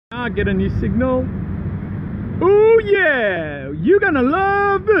I get a new signal. Oh yeah, you're gonna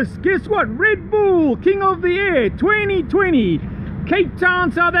love this. Guess what? Red Bull King of the Air 2020, Cape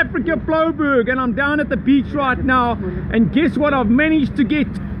Town, South Africa, Bloberg, and I'm down at the beach right now. And guess what? I've managed to get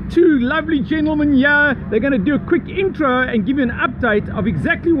two lovely gentlemen here. They're gonna do a quick intro and give you an update of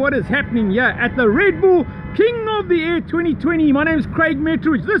exactly what is happening here at the Red Bull King of the Air 2020. My name is Craig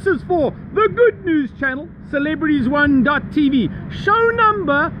Metrowich. This is for the Good News channel, Celebrities1.tv, show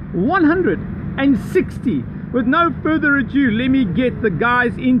number 160. With no further ado, let me get the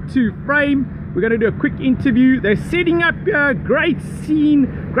guys into frame. We're going to do a quick interview. They're setting up here. Great scene,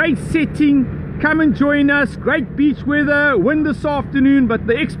 great setting. Come and join us. Great beach weather, wind this afternoon, but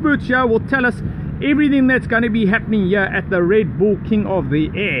the experts here will tell us everything that's going to be happening here at the Red Bull King of the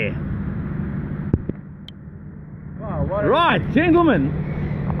Air. Wow, right, gentlemen,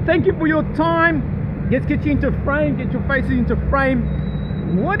 thank you for your time. Let's get you into frame, get your faces into frame.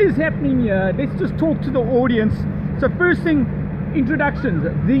 What is happening here? Let's just talk to the audience. So first thing, introductions.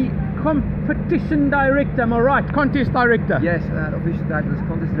 The competition director, am I right? Contest director. Yes, official title is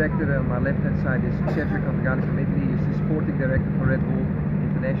contest director. On my left hand side is Sergio from Italy. He's the sporting director for Red Bull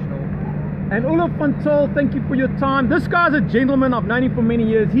International. And Olaf van Tol, thank you for your time. This guy's a gentleman. I've known him for many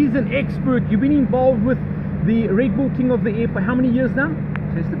years. He's an expert. You've been involved with the Red Bull King of the Air for how many years now?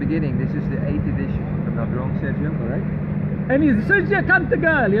 Since the beginning. This is the 8th edition, if I'm not wrong, Sergio, correct? And is Sergio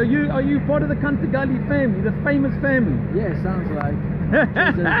Cantagalli? Are you part of the Cantagalli family, the famous family? Yeah, sounds like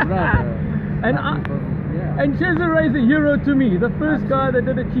Cesare's brother. And Cesare is a hero to me, the first guy that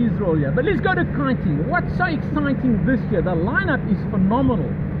did a cheese roll here. But let's go to kiting. What's so exciting this year? The lineup is phenomenal.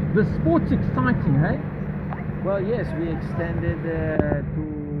 The sport's exciting, hey? Well, yes, we extended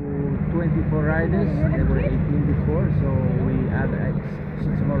to 24 riders. There were 18 before, so we add 6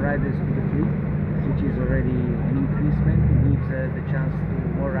 more riders to the fleet, which is already an increasement. It gives the chance to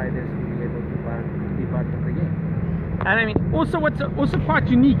more riders to be able to be part of the game. And I mean, also what's also quite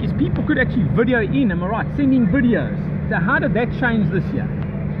unique is people could actually video in, am I right? Sending videos. So how did that change this year?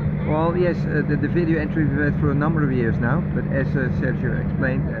 Well, yes, the video entry we've had for a number of years now, but as Sergio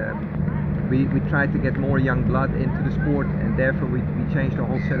explained, we tried to get more young blood into the sport, and therefore we changed the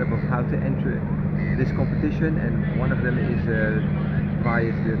whole setup of how to enter this competition, and one of them is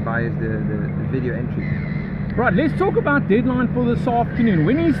via the video entry. Right, let's talk about deadline for this afternoon.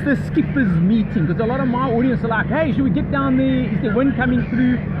 When is the skippers meeting? Because a lot of my audience are like, hey, should we get down there? Is there wind coming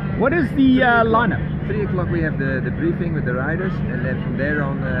through? What is the lineup? 3 o'clock we have the briefing with the riders, and then from there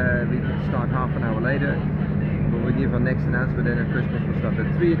on we can start half an hour later. When we give our next announcement, then the first class will start.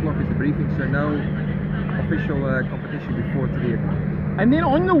 At 3 o'clock is the briefing, so no official competition before 3 o'clock. And then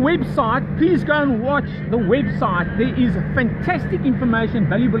on the website, please go and watch the website. There is fantastic information,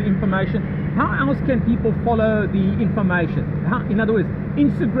 valuable information. How else can people follow the information? In other words,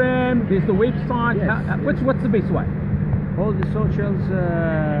 Instagram, there's the website. Yes, What's the best way? All the socials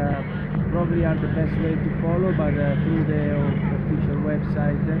probably are the best way to follow, but through the official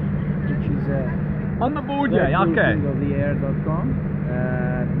website, which is on the board, yeah, okay. kingoftheair.com.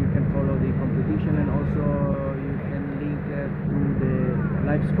 You can follow the competition, and also you can link to the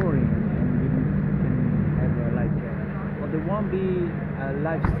live scoring, and you can have well, there won't be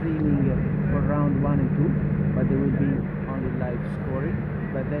live streaming for round 1 and 2, but there will be only live scoring.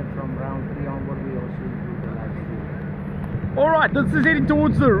 But then from round 3 onward, we also include the live streaming. All right, this is heading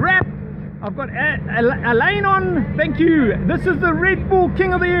towards the wrap. I've got Elaine on. Thank you. This is the Red Bull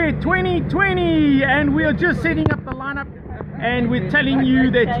King of the Air 2020, and we are just setting up the lineup, and we're telling you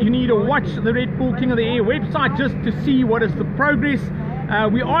that you need to watch the Red Bull King of the Air website just to see what is the progress.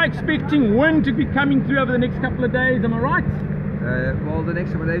 We are expecting wind to be coming through over the next couple of days, am I right? Well, the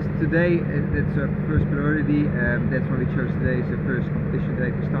next couple of days, today that's our first priority. That's why we chose today as the first competition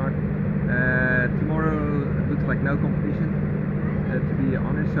day to start. Tomorrow it looks like no competition, to be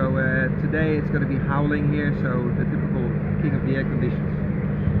honest. So today it's going to be howling here, so the typical King of the Air conditions.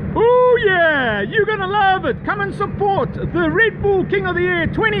 Oh yeah, you're gonna love it. Come and support the Red Bull King of the Air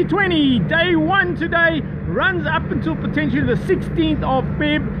 2020. Day 1 today runs up until potentially the 16th of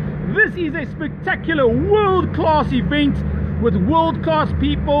Feb. This is a spectacular world-class event with world-class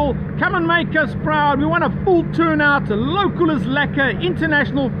people. Come and make us proud. We want a full turnout. Local is lacquer,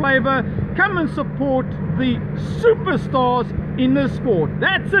 international flavor. Come and support the superstars in this sport.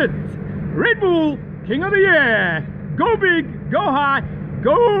 That's it. Red Bull King of the Air. Go big, go high.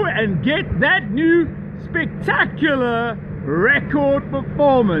 Go and get that new spectacular record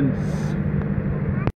performance.